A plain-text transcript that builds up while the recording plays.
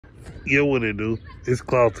Yo, what it do? It's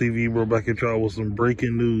Cloud TV, bro. Back at y'all with some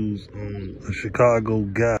breaking news on a Chicago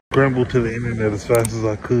guy. Scrambled to the internet as fast as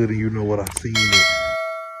I could, and you know what I seen it.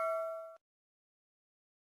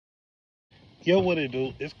 Yo, what it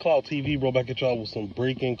do? It's Cloud TV, bro. Back at y'all with some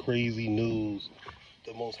breaking crazy news.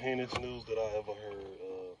 The most heinous news that I ever heard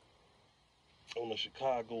on a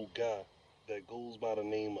Chicago guy that goes by the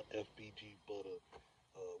name of FBG Butta.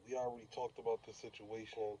 We already talked about the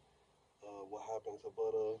situation. What happened to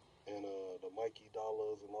Butta and the MIKEY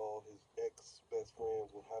DOLLAZ and all his ex-best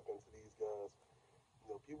friends, what happened to these guys.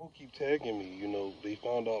 You know, people keep tagging me, you know, they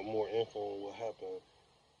found out more info on what happened.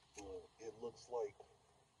 It looks like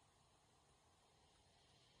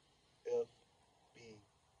FBG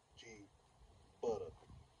Butta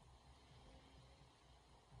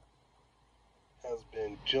has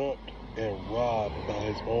been jumped and robbed by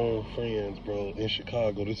his own friends, bro, in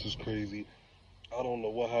Chicago. This is crazy. I don't know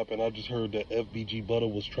what happened. I just heard that FBG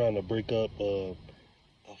Butta was trying to break up a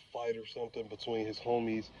fight or something between his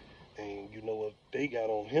homies, and you know what, they got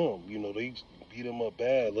on him. You know, they beat him up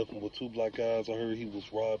bad, left him with two black eyes. I heard he was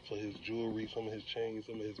robbed for his jewelry, some of his chains,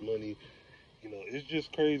 some of his money. You know, it's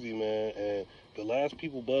just crazy, man. And the last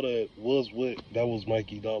people Butta was with, that was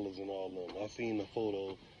MIKEY DOLLAZ and all them. I seen the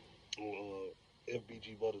photo on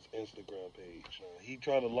FBG Butta's Instagram page. He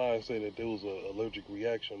tried to lie and say that there was an allergic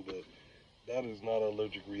reaction, but that is not an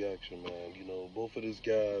allergic reaction, man. You know, both of these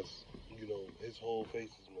guys, you know, his whole face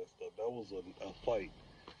is messed up. That was a fight.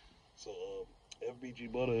 So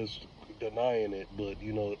FBG Butta is denying it, but,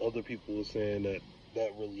 you know, other people are saying that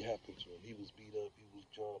that really happened to him. He was beat up, he was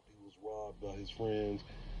jumped, he was robbed by his friends.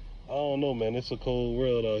 I don't know, man. It's a cold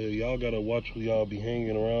world out here. Y'all got to watch who y'all be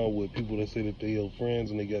hanging around with. People that say that they your friends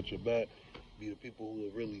and they got your back. Be the people who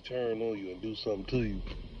will really turn on you and do something to you.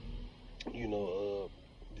 You know,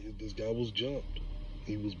 this guy was jumped.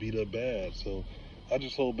 He was beat up bad. So I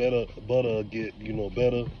just hope Butta get, you know,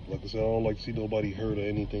 better. Like I said, I don't like to see nobody hurt or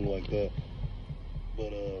anything like that.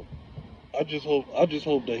 But I just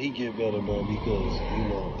hope that he get better, man, because, you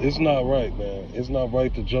know, it's not right, man. It's not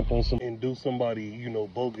right to jump on some and do somebody, you know,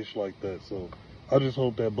 bogus like that. So I just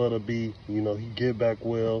hope that Butta be, you know, he get back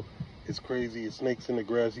well. It's crazy. It's snakes in the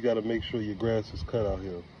grass. You got to make sure your grass is cut out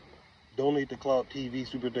here. Donate to Cloud TV.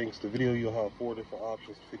 Super thanks. The video you'll have 4 different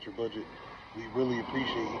options to fit your budget. We really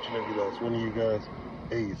appreciate each and every last one of you guys.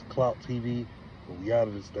 Hey, it's Cloud TV, and we out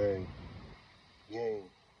of this thing. Gang.